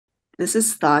This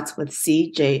is Thoughts with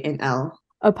C, J, and L.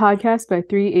 A podcast by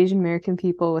three Asian American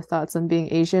people with thoughts on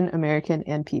being Asian, American,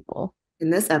 and people. In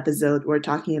this episode, we're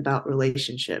talking about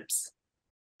relationships.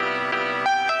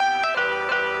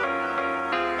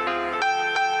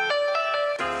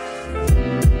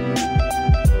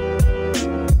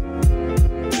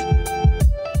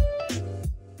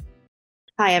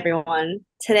 Hi, everyone.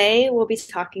 Today we'll be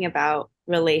talking about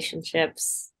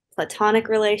relationships, platonic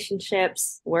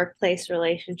relationships, workplace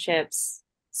relationships,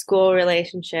 school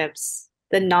relationships,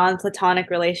 the non-platonic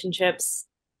relationships,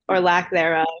 or lack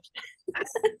thereof.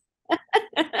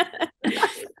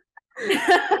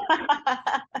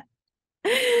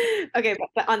 Okay,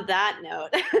 but on that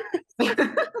note,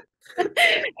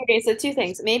 okay, so two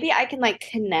things. Maybe I can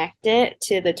connect it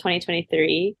to the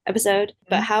 2023 episode,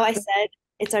 but how I said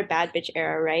it's our bad bitch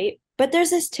era, right? But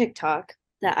there's this TikTok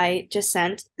that I just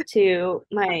sent to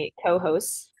my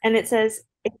co-hosts, and it says,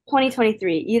 it's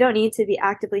 2023. You don't need to be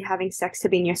actively having sex to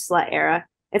be in your slut era.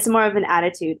 It's more of an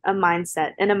attitude, a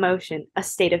mindset, an emotion, a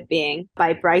state of being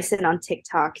by Bryson on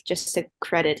TikTok, just to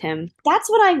credit him. That's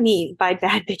what I mean by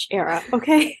bad bitch era,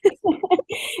 okay?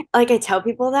 I tell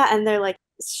people that and they're like,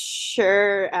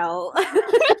 sure, L.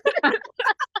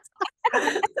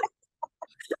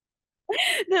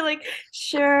 They're like,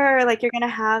 sure, you're gonna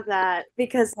have that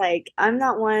because I'm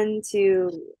not one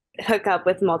to hook up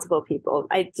with multiple people.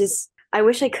 I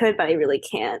wish I could, but I really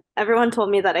can't. Everyone told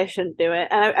me that I shouldn't do it.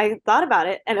 And I thought about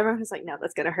it, and everyone was like, no,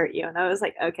 that's going to hurt you. And I was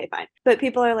like, okay, fine. But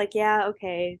people are like, yeah,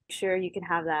 okay, sure, you can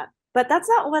have that. But that's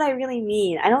not what I really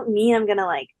mean. I don't mean I'm going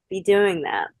to be doing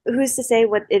that. Who's to say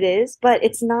what it is? But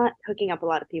it's not hooking up a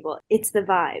lot of people. It's the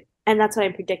vibe. And that's what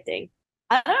I'm predicting.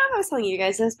 I don't know if I was telling you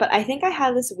guys this, but I think I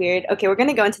have this weird, okay, we're going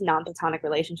to go into non-platonic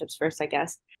relationships first, I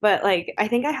guess. But I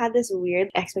think I had this weird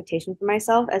expectation for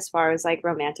myself as far as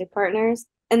romantic partners,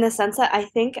 in the sense that I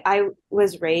think I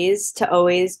was raised to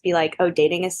always be like, oh,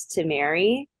 dating is to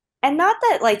marry. And not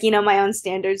that my own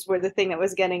standards were the thing that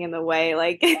was getting in the way.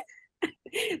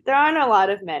 There aren't a lot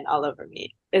of men all over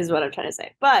me, is what I'm trying to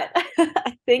say. But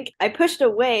I think I pushed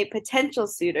away potential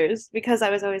suitors because I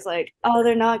was always like, oh,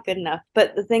 they're not good enough.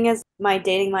 But the thing is, my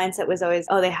dating mindset was always,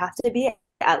 oh, they have to be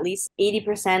at least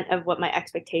 80% of what my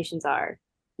expectations are.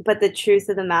 But the truth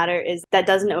of the matter is that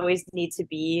doesn't always need to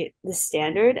be the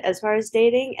standard as far as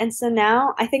dating. And so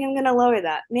now I think I'm going to lower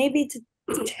that maybe to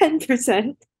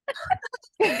 10%.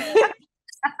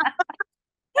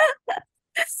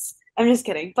 I'm just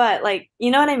kidding. But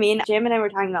you know what I mean? Jim and I were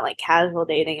talking about casual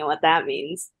dating and what that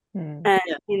means. And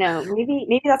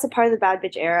maybe that's a part of the bad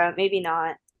bitch era, maybe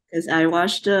not. Because I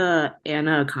watched a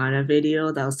Anna Akana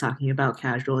video that was talking about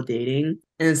casual dating.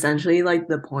 And essentially,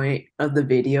 the point of the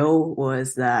video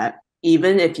was that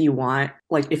even if you want,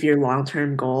 if your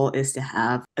long-term goal is to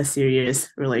have a serious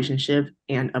relationship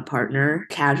and a partner,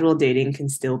 casual dating can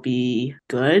still be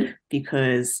good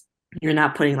because you're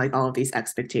not putting all of these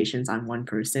expectations on one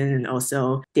person. And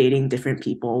also dating different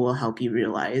people will help you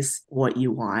realize what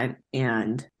you want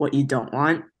and what you don't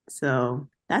want. So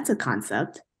that's a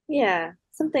concept. Yeah,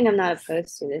 something I'm not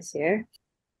opposed to this year.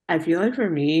 I feel like for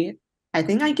me, I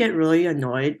think I get really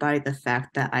annoyed by the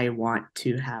fact that I want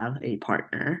to have a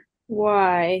partner.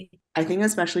 Why? I think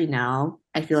especially now,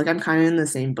 I feel like I'm kind of in the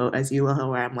same boat as you, Loho,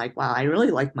 where I'm like, wow, I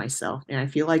really like myself. And I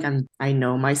feel like I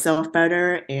know myself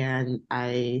better and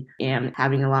I am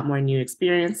having a lot more new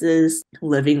experiences,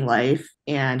 living life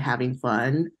and having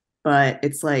fun. But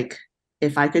it's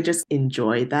if I could just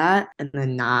enjoy that and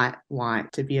then not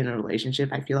want to be in a relationship,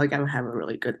 I feel like I would have a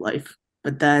really good life.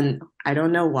 But then I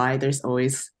don't know why there's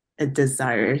always a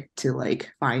desire to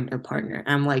find a partner.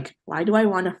 I'm like, why do I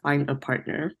want to find a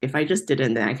partner? If I just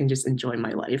didn't, then I can just enjoy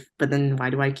my life. But then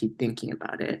why do I keep thinking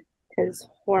about it? Because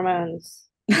hormones.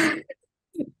 I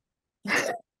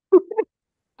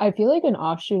feel like an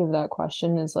offshoot of that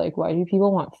question is why do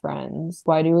people want friends?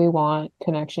 Why do we want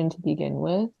connection to begin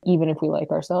with, even if we like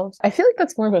ourselves? I feel like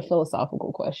that's more of a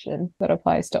philosophical question that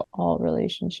applies to all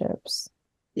relationships.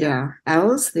 Yeah, I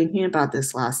was thinking about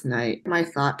this last night. My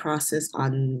thought process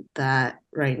on that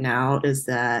right now is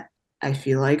that I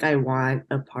feel like I want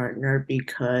a partner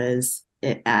because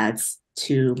it adds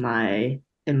to my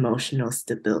emotional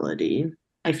stability.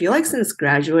 I feel like since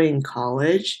graduating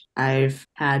college, I've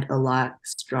had a lot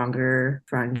stronger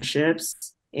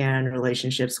friendships and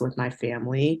relationships with my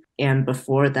family. And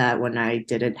before that, when I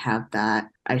didn't have that,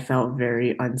 I felt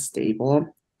very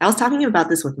unstable. I was talking about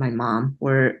this with my mom,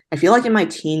 where I feel like in my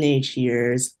teenage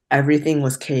years, everything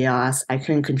was chaos. I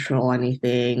couldn't control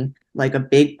anything. A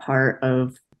big part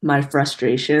of my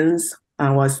frustrations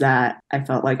was that I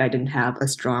felt like I didn't have a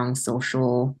strong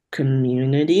social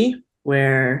community.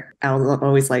 where I was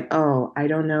always like, oh, I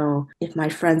don't know if my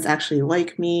friends actually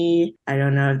like me. I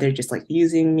don't know if they're just like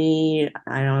using me.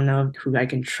 I don't know who I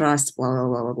can trust, blah, blah,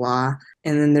 blah, blah, blah.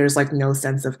 And then there's like no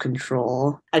sense of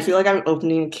control. I feel like I'm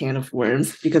opening a can of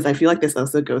worms because I feel like this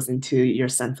also goes into your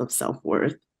sense of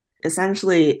self-worth.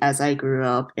 Essentially, as I grew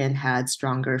up and had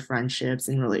stronger friendships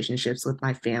and relationships with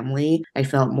my family, I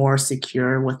felt more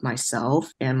secure with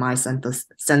myself and my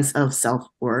sense of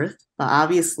self-worth. But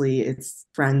obviously, it's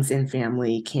friends and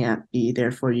family can't be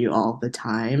there for you all the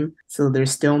time. So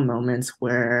there's still moments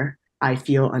where I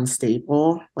feel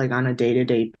unstable, like on a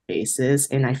day-to-day basis,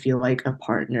 and I feel like a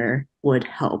partner would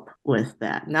help with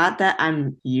that. Not that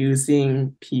I'm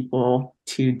using people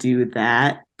to do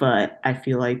that, but I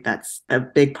feel like that's a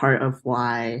big part of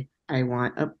why I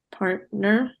want a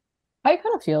partner. I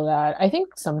kind of feel that. I think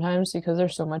sometimes because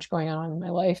there's so much going on in my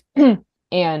life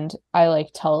and I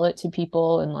like tell it to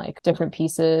people in like different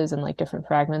pieces and like different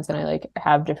fragments, and I like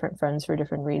have different friends for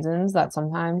different reasons, that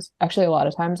sometimes, actually a lot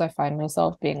of times I find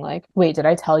myself being like, wait, did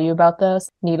I tell you about this?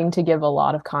 Needing to give a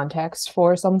lot of context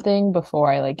for something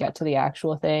before I like get to the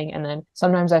actual thing. And then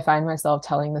sometimes I find myself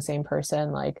telling the same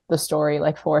person like the story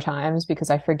like 4 times because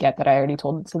I forget that I already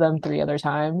told it to them 3 other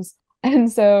times. And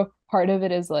so part of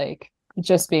it is like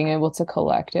just being able to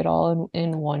collect it all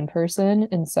in one person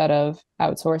instead of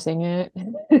outsourcing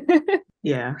it.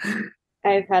 Yeah.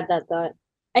 I've had that thought.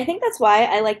 I think that's why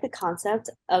I like the concept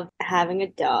of having a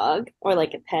dog or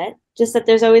like a pet. Just that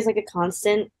there's always like a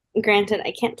constant. Granted,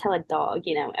 I can't tell a dog,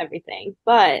 everything,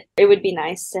 but it would be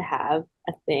nice to have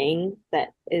a thing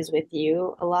that is with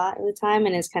you a lot of the time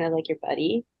and is kind of like your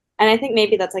buddy. And I think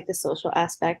maybe that's like the social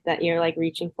aspect that you're like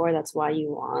reaching for. That's why you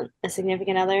want a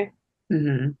significant other.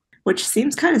 Hmm. Which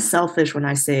seems kind of selfish when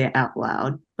I say it out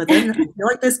loud. But then I feel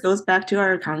like this goes back to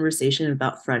our conversation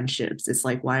about friendships. It's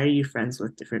like, why are you friends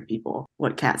with different people?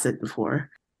 What Kat said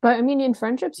before. But I mean, in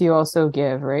friendships, you also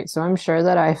give, right? So I'm sure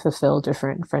that I fulfill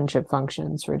different friendship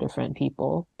functions for different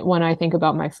people. When I think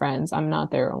about my friends, I'm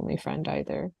not their only friend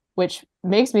either, which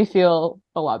makes me feel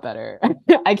a lot better.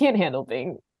 I can't handle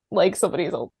being like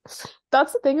somebody's old.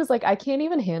 That's the thing, is like I can't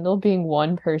even handle being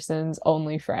one person's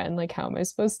only friend. Like, how am I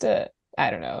supposed to? I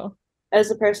don't know.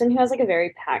 As a person who has like a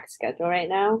very packed schedule right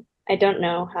now, I don't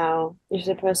know how you're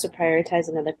supposed to prioritize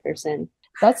another person.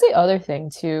 That's the other thing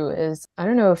too, is I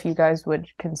don't know if you guys would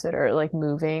consider like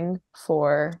moving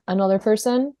for another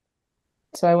person.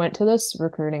 So I went to this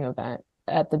recruiting event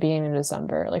at the beginning of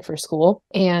December, like for school,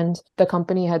 and the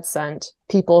company had sent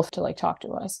people to like talk to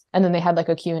us. And then they had like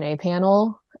a Q&A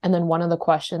panel. And then one of the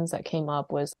questions that came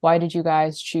up was, why did you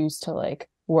guys choose to like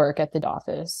work at the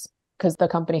office? Because the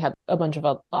company had a bunch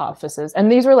of offices,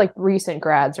 and these were like recent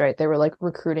grads, right? They were like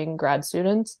recruiting grad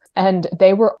students, and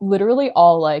they were literally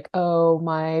all like, oh,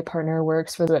 my partner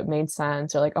works for, so it made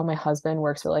sense, or like, oh, my husband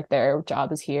works for, like, their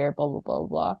job is here, blah blah blah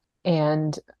blah.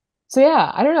 And so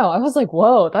yeah, I don't know, I was like,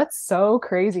 whoa, that's so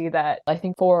crazy that I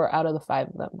think 4 out of the 5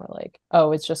 of them were like,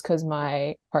 oh, it's just because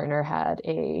my partner had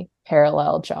a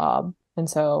parallel job, and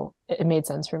so it made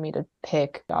sense for me to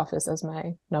pick the office as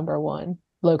my number one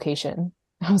location.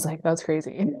 I was like, that's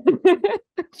crazy.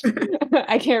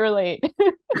 I can't relate.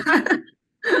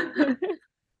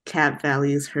 Kat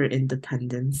values her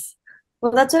independence.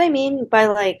 Well, that's what I mean by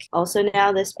like also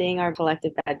now this being our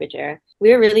collective garbage era.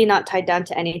 We're really not tied down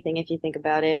to anything if you think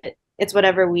about it. It's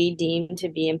whatever we deem to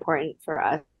be important for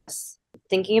us.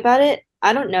 Thinking about it,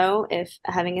 I don't know if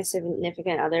having a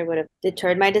significant other would have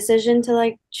deterred my decision to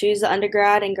like choose the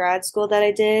undergrad and grad school that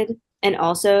I did, and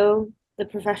also the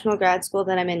professional grad school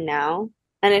that I'm in now.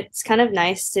 And it's kind of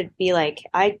nice to be like,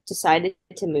 I decided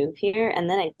to move here and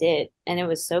then I did. And it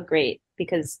was so great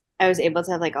because I was able to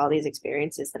have like all these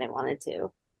experiences that I wanted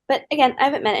to. But again, I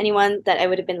haven't met anyone that I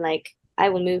would have been like, I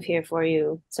will move here for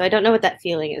you. So I don't know what that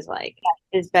feeling is like.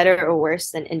 Is better or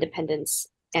worse than independence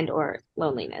and or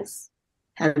loneliness.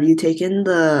 Have you taken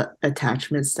the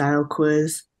attachment style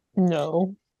quiz?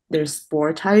 No. There's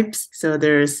 4 types. So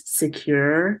there's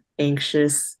secure,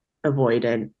 anxious,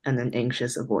 avoidant, and then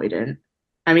anxious avoidant.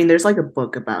 I mean, there's like a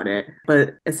book about it,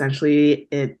 but essentially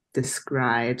it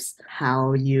describes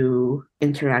how you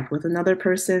interact with another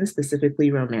person,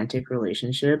 specifically romantic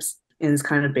relationships. And it's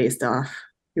kind of based off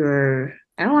your,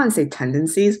 I don't want to say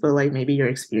tendencies, but like maybe your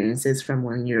experiences from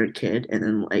when you're a kid and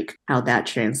then like how that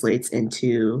translates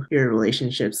into your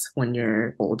relationships when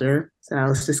you're older. So I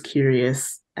was just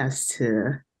curious as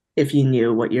to if you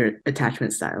knew what your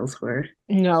attachment styles were.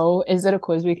 No. Is it a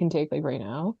quiz we can take like right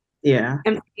now? Yeah.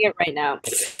 I'm taking it right now.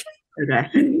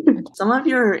 Okay. Some of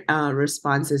your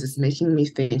responses is making me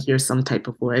think you're some type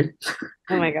of wood.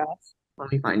 Oh my gosh.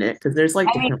 Let me find it because there's like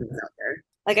I mean, different ones out there.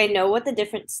 Like I know what the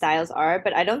different styles are,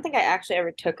 but I don't think I actually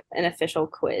ever took an official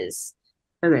quiz.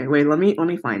 Okay, wait, let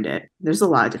me find it. There's a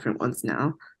lot of different ones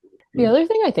now. The other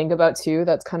thing I think about too,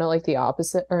 that's kind of like the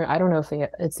opposite, or I don't know if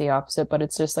it's the opposite, but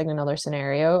it's just like another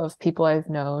scenario of people I've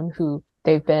known who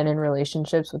they've been in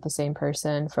relationships with the same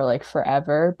person for like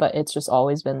forever, but it's just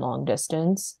always been long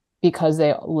distance because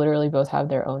they literally both have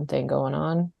their own thing going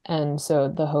on. And so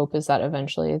the hope is that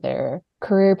eventually their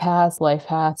career paths, life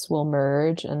paths will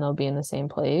merge and they'll be in the same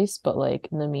place. But like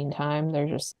in the meantime, they're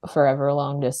just forever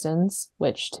long distance,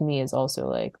 which to me is also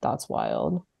like, that's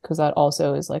wild because that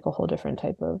also is like a whole different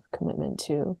type of commitment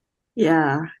too.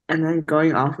 Yeah, and then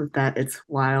going off of that, it's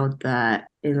wild that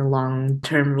in a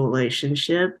long-term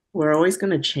relationship, we're always going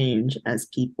to change as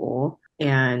people.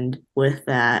 And with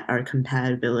that, our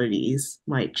compatibilities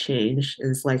might change.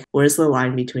 It's like, where's the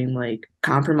line between like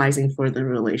compromising for the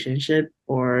relationship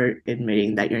or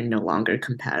admitting that you're no longer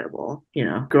compatible,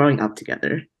 growing up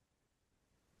together?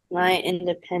 My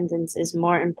independence is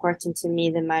more important to me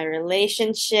than my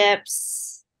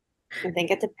relationships. I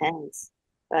think it depends,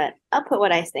 but I'll put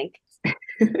what I think.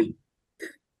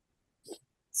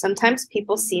 Sometimes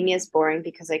people see me as boring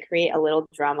because I create a little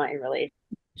drama in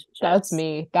That's relationships.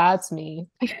 me. That's me.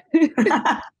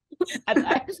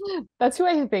 That's who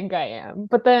I think I am.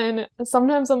 But then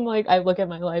sometimes I'm like, I look at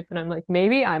my life and I'm like,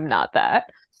 maybe I'm not that.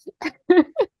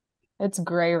 It's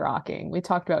gray rocking. We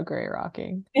talked about gray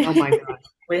rocking. Oh my God.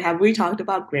 Wait, have we talked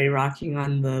about gray rocking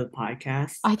on the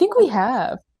podcast? I think we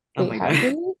have. Oh Wait, my have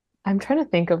God. we? I'm trying to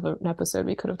think of an episode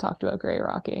we could have talked about gray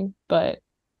rocking, but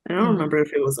I don't remember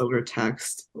if it was over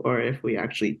text or if we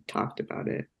actually talked about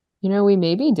it. we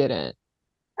maybe didn't.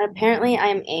 Apparently,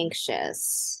 I'm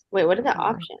anxious. Wait, what are the Oh,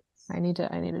 options? I need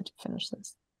to finish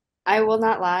this. I will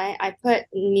not lie. I put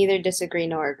neither disagree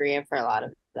nor agree for a lot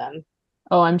of them.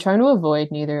 Oh, I'm trying to avoid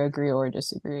neither agree or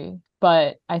disagree,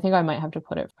 but I think I might have to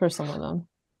put it for some of them.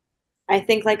 I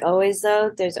think, like always,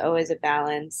 though, there's always a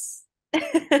balance.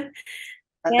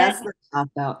 But Yeah, that's the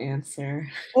cop-out answer.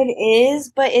 it is,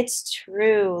 but it's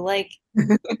true. Like,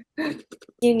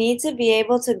 you need to be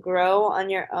able to grow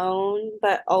on your own,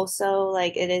 but also,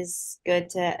 like, it is good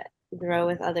to grow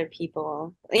with other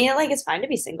people. Like, it's fine to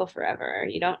be single forever.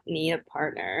 You don't need a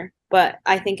partner. But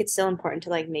I think it's still important to,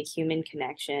 like, make human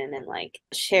connection and, like,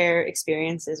 share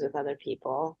experiences with other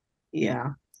people.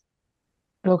 Yeah.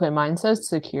 Okay, mine says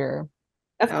secure.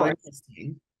 Of Oh, course.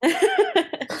 interesting.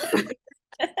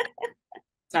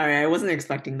 Sorry, I wasn't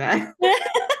expecting that.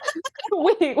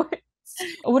 Wait, wait.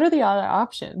 What are the other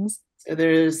options? So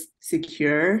there's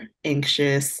secure,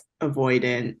 anxious,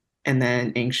 avoidant, and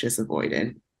then anxious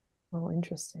avoidant. Oh,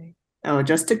 interesting. Oh,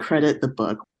 just to credit the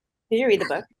book, Did you read the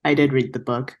book? I did read the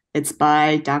book. It's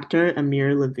by Dr.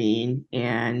 Amir Levine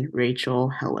and Rachel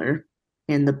Heller.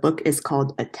 And the book is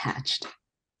called Attached.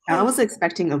 I was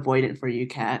expecting avoidant for you,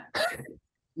 Kat.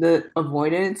 The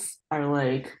avoidants are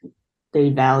like they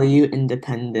value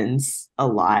independence a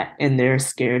lot and they're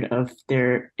scared of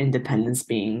their independence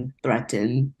being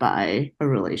threatened by a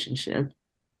relationship.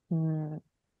 Hmm.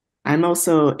 I'm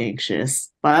also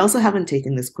anxious, but I also haven't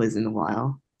taken this quiz in a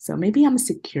while. So maybe I'm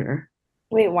secure.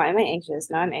 Wait, why am I anxious?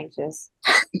 Now I'm anxious.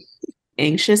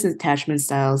 Anxious attachment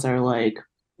styles are like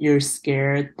you're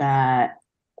scared that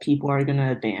people are going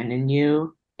to abandon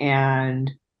you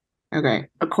and okay.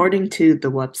 According to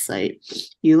the website,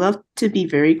 you love to be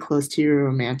very close to your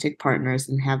romantic partners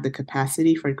and have the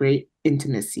capacity for great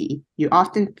intimacy. You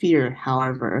often fear,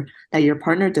 however, that your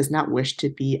partner does not wish to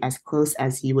be as close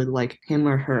as you would like him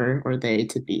or her or they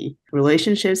to be.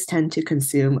 Relationships tend to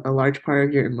consume a large part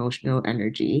of your emotional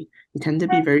energy. You tend to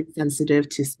be very sensitive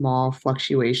to small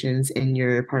fluctuations in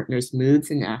your partner's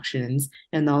moods and actions,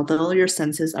 and although your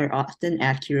senses are often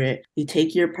accurate, you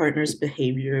take your partner's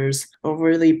behaviors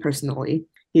overly personally.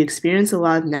 You experience a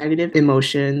lot of negative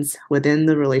emotions within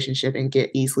the relationship and get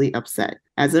easily upset.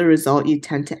 As a result, you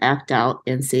tend to act out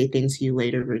and say things you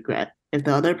later regret. If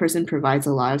the other person provides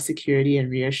a lot of security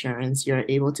and reassurance, you are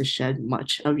able to shed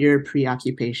much of your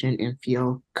preoccupation and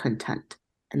feel content.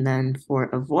 And then for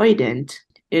avoidant,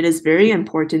 it is very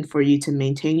important for you to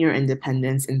maintain your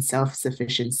independence and self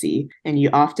sufficiency, and you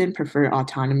often prefer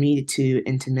autonomy to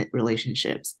intimate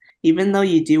relationships. Even though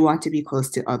you do want to be close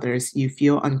to others, you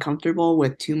feel uncomfortable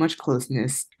with too much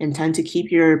closeness and tend to keep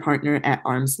your partner at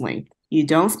arm's length. You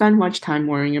don't spend much time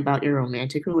worrying about your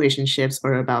romantic relationships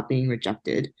or about being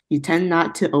rejected. You tend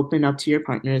not to open up to your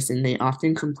partners, and they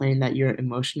often complain that you're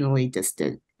emotionally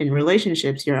distant. In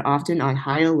relationships, you're often on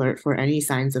high alert for any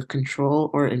signs of control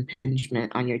or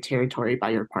impingement on your territory by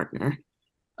your partner.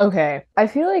 Okay. I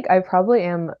feel like I probably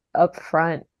am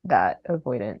upfront that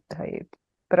avoidant type.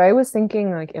 But I was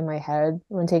thinking like in my head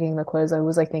when taking the quiz, I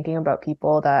was like thinking about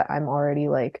people that I'm already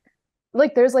like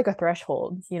there's like a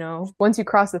threshold, you know? Once you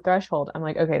cross the threshold, I'm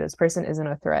like, okay, this person isn't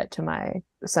a threat to my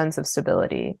sense of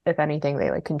stability. If anything,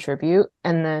 they like contribute.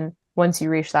 And then once you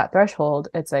reach that threshold,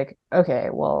 it's like, okay,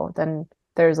 well, then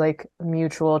there's like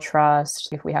mutual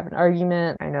trust. If we have an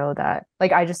argument, I know that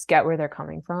like I just get where they're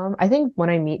coming from. I think when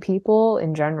I meet people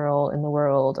in general in the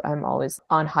world, I'm always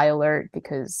on high alert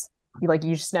because you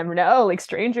just never know, like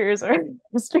strangers are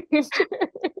strangers.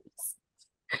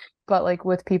 But like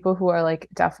with people who are like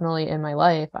definitely in my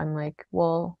life, I'm like,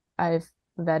 well, I've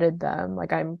vetted them.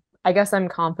 I guess I'm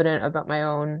confident about my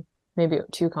own, maybe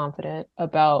too confident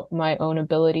about my own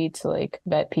ability to like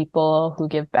vet people who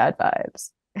give bad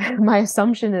vibes. My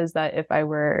assumption is that if I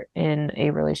were in a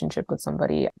relationship with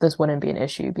somebody, this wouldn't be an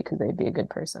issue because they'd be a good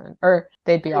person or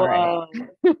they'd be all right.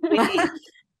 Whoa. Wait.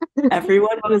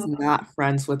 Everyone who is not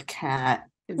friends with Kat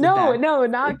is a No, bad. no,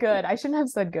 not good. I shouldn't have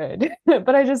said good,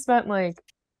 but I just meant like,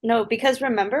 No, because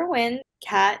remember when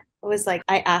Kat was like,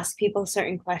 I ask people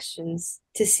certain questions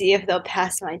to see if they'll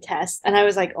pass my test. And I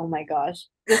was like, oh my gosh,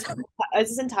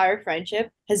 this entire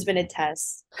friendship has been a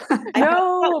test. I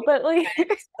no, but like,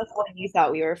 before you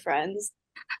thought we were friends.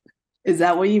 Is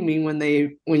that what you mean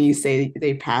when you say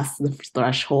they pass the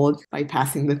threshold by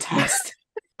passing the test?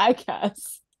 I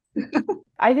guess.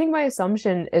 I think my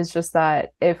assumption is just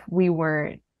that if we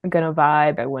weren't gonna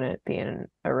vibe, I wouldn't be in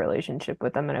a relationship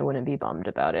with them and I wouldn't be bummed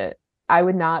about it. I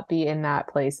would not be in that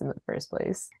place in the first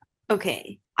place.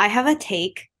 Okay, I have a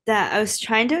take that I was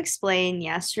trying to explain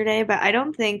yesterday, but I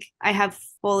don't think I have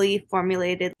fully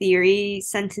formulated theory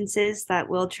sentences that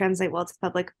will translate well to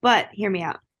public, but hear me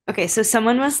out. Okay, so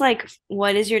someone was like,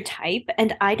 what is your type?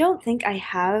 And I don't think I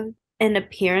have an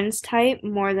appearance type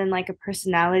more than like a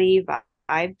personality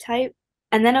vibe type.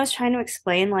 And then I was trying to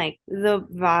explain like the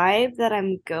vibe that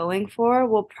I'm going for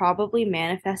will probably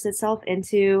manifest itself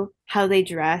into how they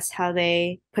dress, how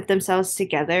they put themselves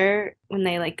together when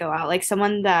they like go out. Like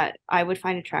someone that I would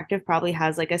find attractive probably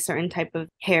has like a certain type of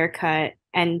haircut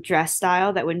and dress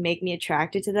style that would make me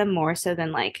attracted to them more so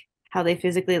than like how they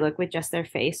physically look with just their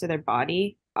face or their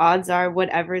body. Odds are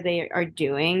whatever they are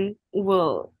doing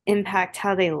will impact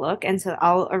how they look. And so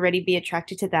I'll already be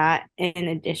attracted to that in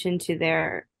addition to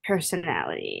their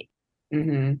personality.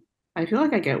 Hmm. I feel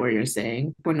like I get what you're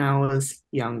saying. When I was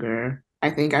younger, I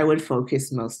think I would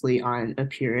focus mostly on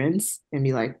appearance and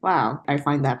be like, wow, I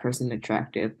find that person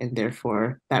attractive, and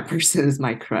therefore that person is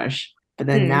my crush. But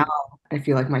then Hmm. now I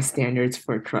feel like my standards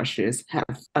for crushes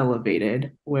have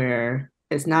elevated, where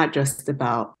it's not just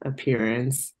about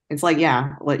appearance. It's like,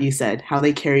 yeah, what you said, how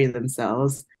they carry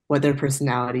themselves, what their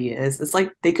personality is. It's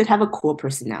like they could have a cool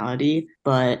personality,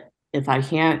 but if I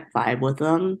can't vibe with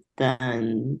them,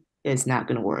 then it's not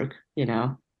gonna work, you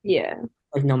know? Yeah.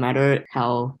 Like no matter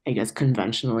how, I guess,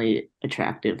 conventionally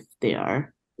attractive they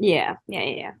are. Yeah. Yeah.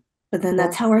 Yeah. But then Yeah.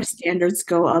 that's how our standards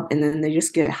go up and then they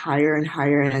just get higher and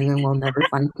higher and then we'll never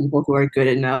find people who are good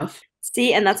enough.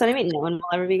 See, and that's what I mean. No one will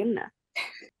ever be good enough.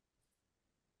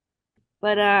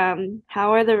 But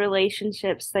how are the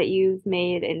relationships that you've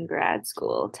made in grad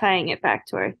school, tying it back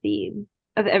to our theme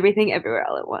of everything everywhere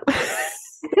all at once?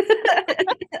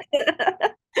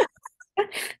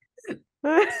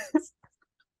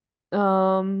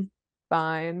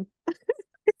 Fine.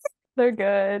 They're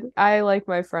good. I like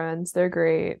my friends. They're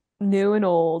great. New and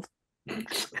old.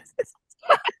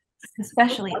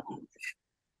 Especially.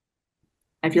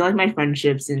 I feel like my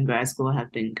friendships in grad school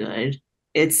have been good.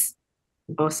 It's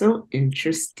also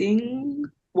interesting.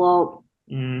 Well,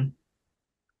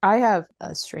 I have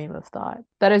a stream of thought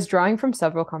that is drawing from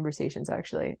several conversations,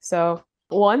 actually. So,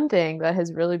 one thing that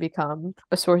has really become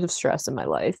a source of stress in my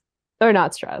life, or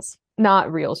not stress,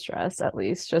 not real stress, at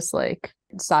least, just like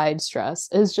side stress,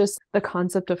 is just the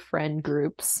concept of friend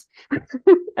groups.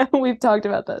 And we've talked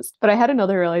about this, but I had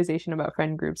another realization about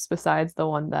friend groups besides the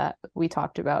one that we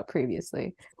talked about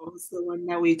previously. what was the one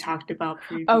that we talked about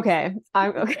previously Okay,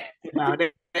 I'm okay. about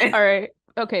it? All right.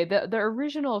 Okay, the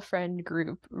original friend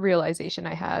group realization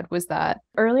I had was that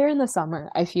earlier in the summer,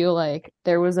 I feel like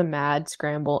there was a mad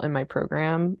scramble in my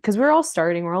program because we're all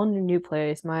starting, we're all in a new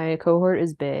place. My cohort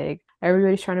is big.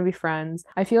 Everybody's trying to be friends.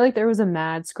 I feel like there was a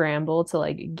mad scramble to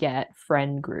like get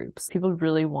friend groups. People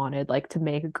really wanted like to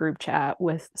make a group chat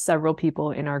with several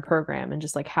people in our program and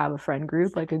just like have a friend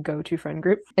group, like a go-to friend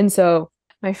group. And so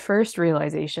my first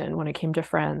realization when it came to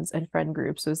friends and friend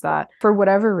groups was that for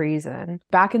whatever reason,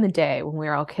 back in the day when we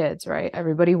were all kids, right,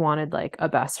 everybody wanted like a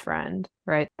best friend,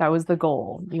 right? That was the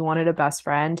goal. You wanted a best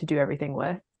friend to do everything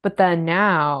with. But then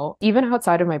now, even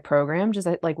outside of my program, just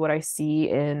like what I see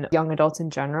in young adults in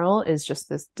general is just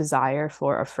this desire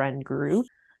for a friend group.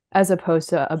 as opposed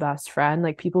to a best friend.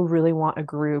 Like people really want a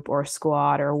group or a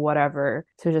squad or whatever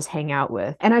to just hang out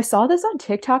with. And I saw this on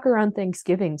TikTok around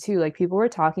Thanksgiving too. Like people were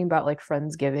talking about like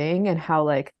Friendsgiving and how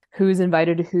like who's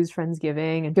invited to whose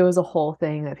Friendsgiving. And it was a whole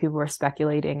thing that people were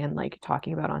speculating and like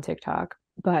talking about on TikTok.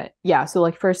 But yeah, so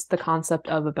like first the concept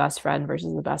of a best friend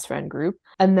versus the best friend group.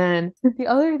 And then the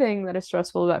other thing that is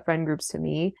stressful about friend groups to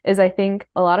me is I think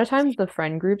a lot of times the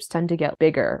friend groups tend to get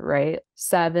bigger, right?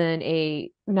 7,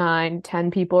 8, 9,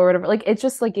 10 people or whatever. Like it's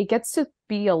just like it gets to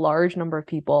be a large number of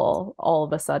people all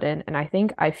of a sudden. And I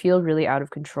think I feel really out of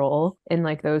control in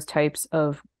like those types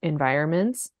of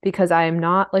environments because I am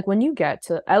not like when you get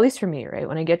to, at least for me, right?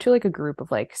 When I get to like a group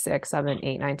of like 6, 7,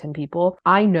 8, 9, 10 people,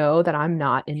 I know that I'm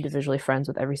not individually friends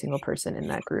with every single person in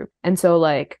that group. And so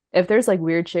like if there's like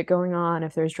weird shit going on,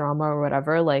 if there's drama or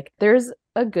whatever, like there's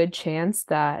a good chance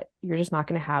that you're just not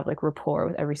going to have like rapport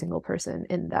with every single person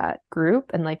in that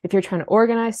group. And like if you're trying to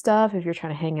organize stuff, if you're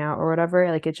trying to hang out or whatever,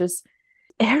 like it just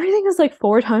everything is like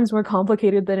 4 times more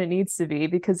complicated than it needs to be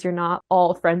because you're not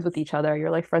all friends with each other. You're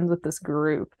like friends with this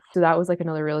group. So that was like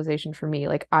another realization for me.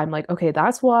 Like I'm like, okay,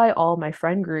 that's why all my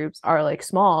friend groups are like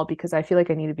small because I feel like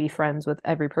I need to be friends with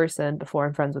every person before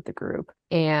I'm friends with the group.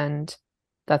 And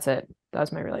that's it. That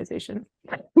was my realization.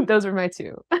 Those are my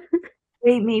two.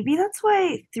 Wait, maybe that's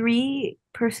why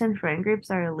 3-person friend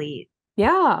groups are elite.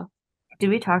 Yeah. Did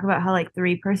we talk about how like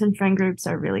 3-person friend groups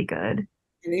are really good?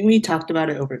 I think we talked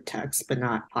about it over text, but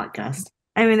not podcast.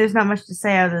 I mean, there's not much to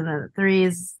say other than that 3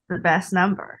 is the best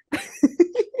number.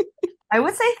 I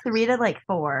would say 3 to like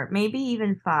 4, maybe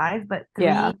even 5, but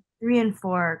Yeah. 3 and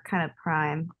 4 are kind of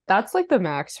prime. That's like the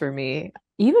max for me.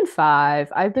 Even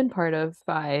 5, I've been part of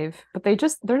 5, but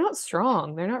they're not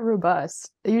strong. They're not robust.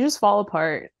 You just fall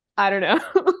apart. I don't know.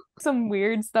 Some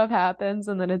weird stuff happens,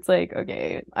 and then it's like,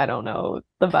 okay, I don't know.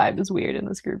 The vibe is weird in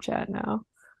this group chat now.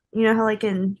 You know how like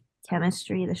in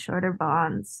chemistry, the shorter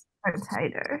bonds are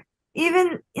tighter.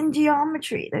 Even in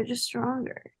geometry, they're just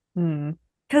stronger. Hmm.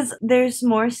 Because there's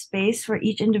more space for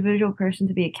each individual person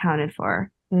to be accounted for.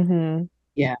 Mm-hmm.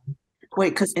 Yeah.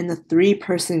 Wait, because in the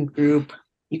 3-person group,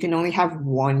 you can only have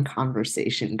one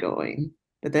conversation going.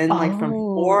 But then, like from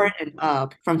 4 Oh. and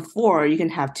up, from 4, you can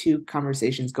have 2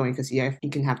 conversations going because you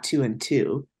can have 2 and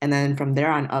 2. And then from there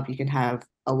on up, you can have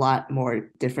a lot more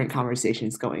different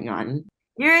conversations going on.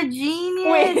 You're a Wait,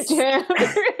 genius. Jim,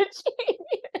 you're a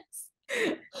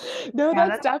genius. No, Yeah,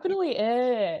 that's definitely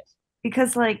it.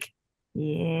 because like,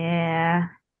 yeah,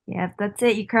 that's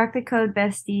it. You cracked the code,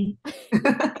 bestie.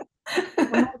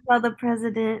 Almost saw the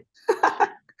president.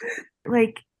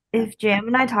 Like, if Jam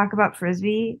and I talk about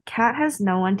frisbee, Kat has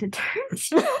no one to turn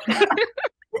to.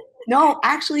 No,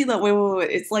 actually, wait.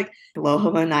 It's like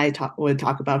Loho and I would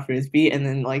talk about frisbee, and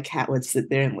then like Kat would sit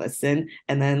there and listen,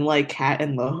 and then like Kat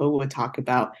and Loho would talk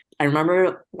about. I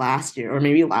remember last year, or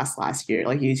maybe last year,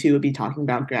 like you two would be talking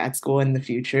about grad school in the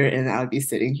future, and I would be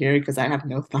sitting here because I have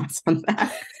no thoughts on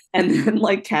that. And then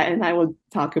like Kat and I would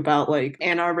talk about like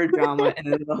Ann Arbor drama,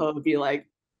 and then Loho would be like,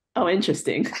 "Oh,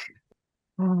 interesting."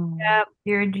 Yeah,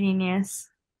 you're a genius.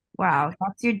 Wow,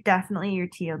 that's definitely your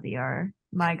TLDR.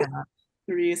 My God.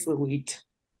 3 is elite.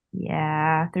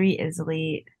 Yeah, 3 is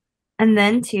elite. And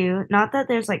then 2, not that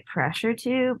there's like pressure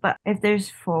to, but if there's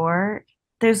 4,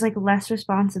 there's like less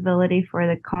responsibility for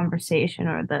the conversation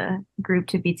or the group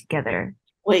to be together.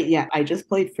 Wait, yeah, I just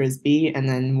played frisbee and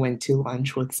then went to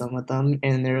lunch with some of them,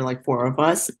 and there were like 4 of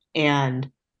us. And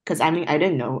because I mean, I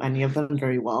didn't know any of them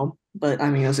very well, but I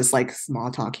mean, it was just like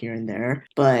small talk here and there.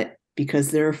 But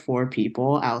because there were 4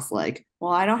 people, I was like,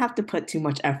 well, I don't have to put too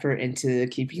much effort into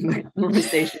keeping my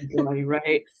conversation going,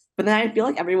 right? But then I feel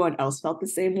like everyone else felt the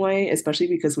same way, especially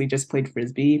because we just played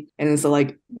frisbee. And so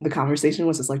like the conversation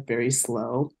was just like very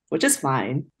slow, which is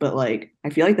fine. But like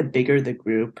I feel like the bigger the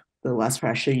group, the less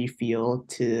pressure you feel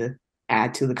to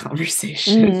add to the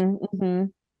conversation. Mm-hmm.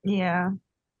 Yeah,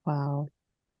 Wow.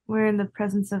 we're in the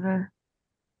presence of a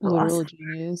Literal philosopher.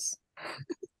 genius.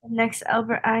 Next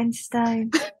Albert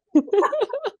Einstein.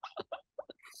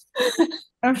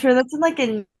 I'm sure that's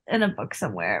in a book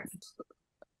somewhere.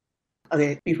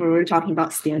 Okay, before we were talking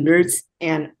about standards,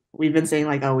 and we've been saying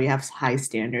like, oh, we have high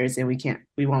standards and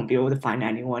we won't be able to find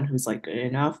anyone who's like good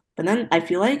enough. But then I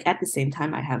feel like at the same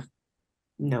time I have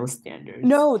no standards.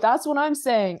 No, that's what I'm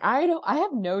saying. I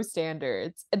have no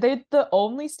standards. The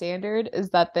only standard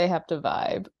is that they have to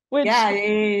vibe. Which Yeah.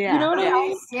 you know what I High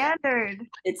mean? standard.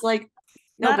 It's like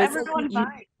no, Not but it's like everyone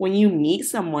vibes. when you meet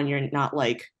someone, you're not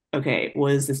like, okay, what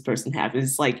does this person have?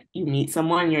 It's like you meet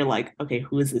someone, you're like, okay,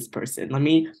 who is this person? Let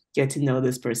me get to know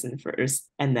this person first,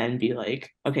 and then be like,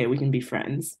 okay, we can be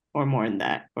friends, or more than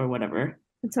that, or whatever.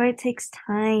 That's why it takes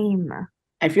time.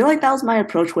 I feel like that was my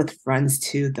approach with friends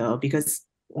too, though, because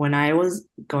when I was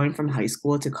going from high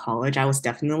school to college, I was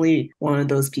definitely one of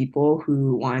those people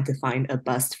who wanted to find a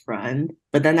best friend.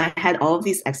 But then I had all of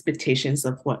these expectations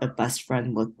of what a best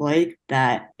friend looked like,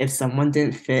 that if someone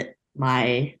didn't fit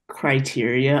my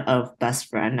criteria of best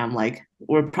friend, I'm like,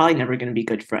 we're probably never going to be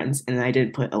good friends. And I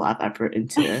didn't put a lot of effort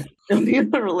into building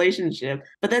a relationship.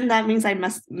 But then that means I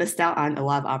missed out on a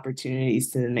lot of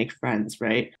opportunities to make friends,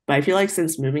 right? But I feel like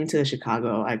since moving to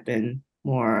Chicago, I've been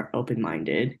more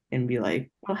open-minded and be like,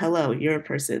 oh, hello, you're a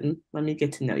person. Let me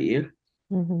get to know you.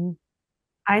 Mm-hmm.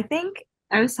 I think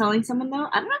I was telling someone though,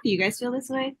 I don't know if you guys feel this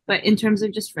way, but in terms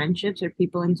of just friendships or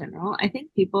people in general, I think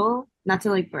people, not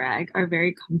to like brag, are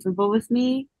very comfortable with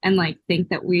me and like think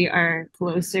that we are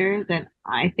closer than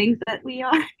I think that we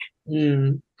are.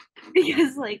 Mm,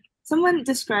 Because like someone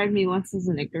described me once as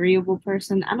an agreeable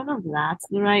person. I don't know if that's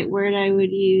the right word I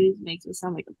would use. Makes me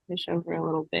sound like a pushover a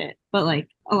little bit. But like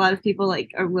a lot of people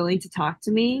like are willing to talk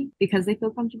to me because they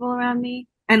feel comfortable around me.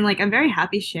 And like I'm very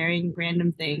happy sharing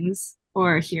random things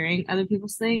or hearing other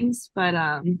people's things. But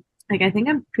like I think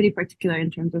I'm pretty particular in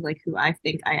terms of like who I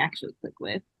think I actually click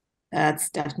with. that's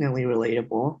definitely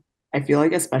relatable. I feel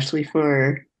like especially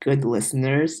for good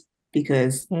listeners,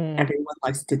 because Mm. everyone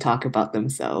likes to talk about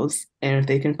themselves. And if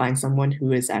they can find someone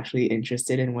who is actually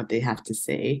interested in what they have to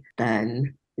say,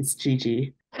 then it's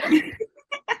GG.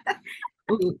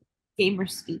 Ooh, gamer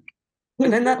speak.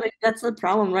 But then that's the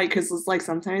problem, right? Because it's like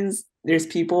sometimes there's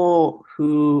people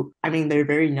who, I mean, they're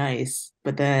very nice,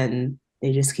 but then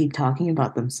they just keep talking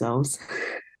about themselves.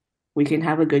 We can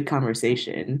have a good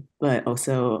conversation, but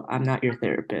also I'm not your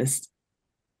therapist.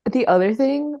 The other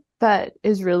thing that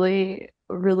is really,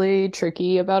 really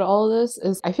tricky about all of this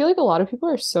is I feel like a lot of people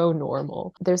are so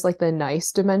normal. There's like the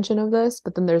nice dimension of this,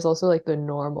 but then there's also like the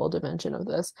normal dimension of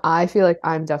this. I feel like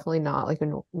I'm definitely not like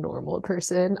a normal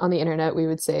person. On the internet, we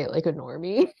would say like a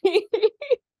normie.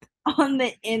 On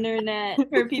the internet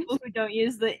for people who don't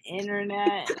use the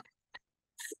internet.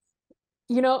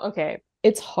 Okay,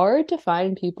 it's hard to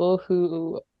find people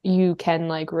who you can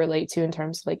like relate to in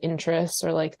terms of like interests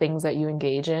or like things that you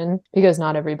engage in because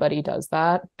not everybody does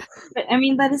that. But I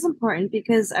mean, that is important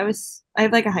because I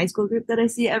have like a high school group that I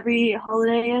see every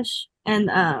holiday-ish. And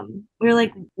we're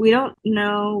like, we don't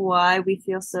know why we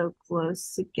feel so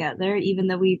close together, even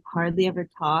though we hardly ever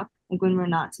talk, like when we're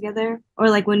not together. Or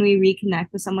like when we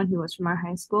reconnect with someone who was from our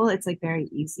high school, it's like very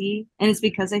easy. And it's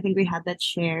because I think we had that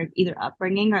shared either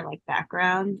upbringing or like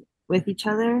background with each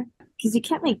other. Because you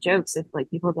can't make jokes if like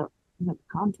people don't know the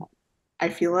content. I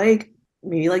feel like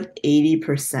maybe like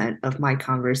 80% of my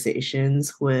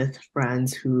conversations with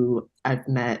friends who I've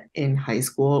met in high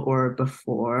school or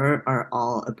before are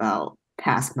all about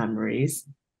past memories.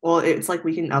 Well, it's like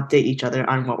we can update each other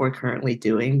on what we're currently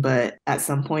doing, but at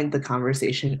some point the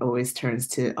conversation always turns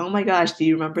to, oh my gosh, do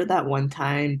you remember that one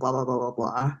time? Blah, blah, blah, blah,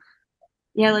 blah.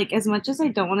 Yeah, like as much as I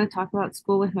don't want to talk about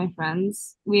school with my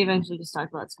friends, we eventually just talk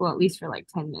about school at least for like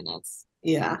 10 minutes.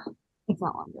 Yeah. It's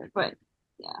not longer, but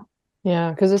yeah.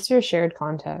 Yeah, because it's your shared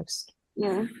context.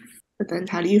 Yeah. But then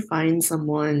how do you find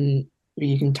someone who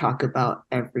you can talk about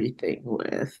everything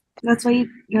with? That's why you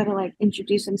gotta like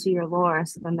introduce them to your lore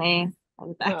so then they have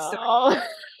a backstory. Oh.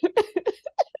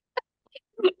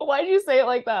 Why'd you say it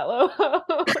like that, Lo?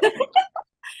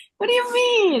 What do you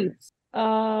mean?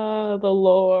 The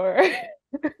lore.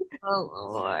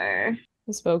 Oh lore.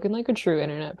 Spoken like a true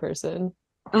internet person.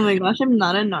 Oh my gosh, I'm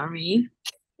not a normie.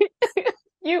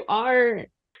 You are.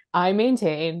 I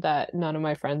maintain that none of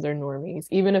my friends are normies,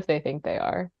 even if they think they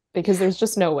are, because there's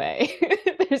just no way.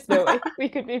 There's no way we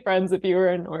could be friends if you were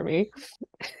a normie.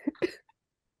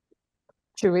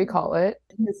 Should we call it?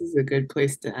 This is a good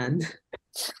place to end.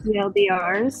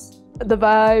 TLDRs. The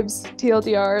vibes,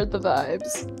 TLDR, the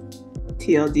vibes.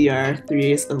 TLDR,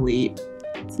 3 is elite.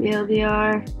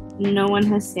 TLDR, no one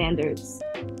has standards.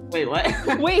 Wait, what?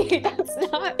 Wait, that's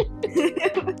not.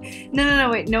 No,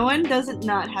 wait. No one doesn't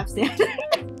not have standards.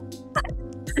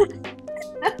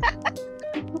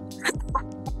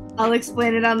 I'll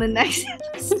explain it on the next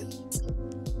episode.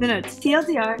 No,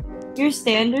 TLDR, your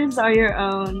standards are your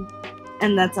own,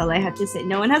 and that's all I have to say.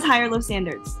 No one has high or low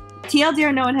standards.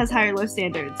 TLDR, no one has high or low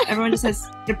standards. Everyone just has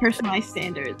their personalized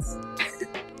standards.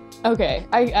 Okay,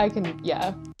 I can,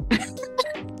 yeah.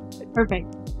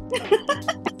 Perfect.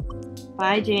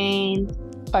 Bye, Jane.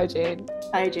 Bye, Jane.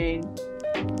 Hi, Jane.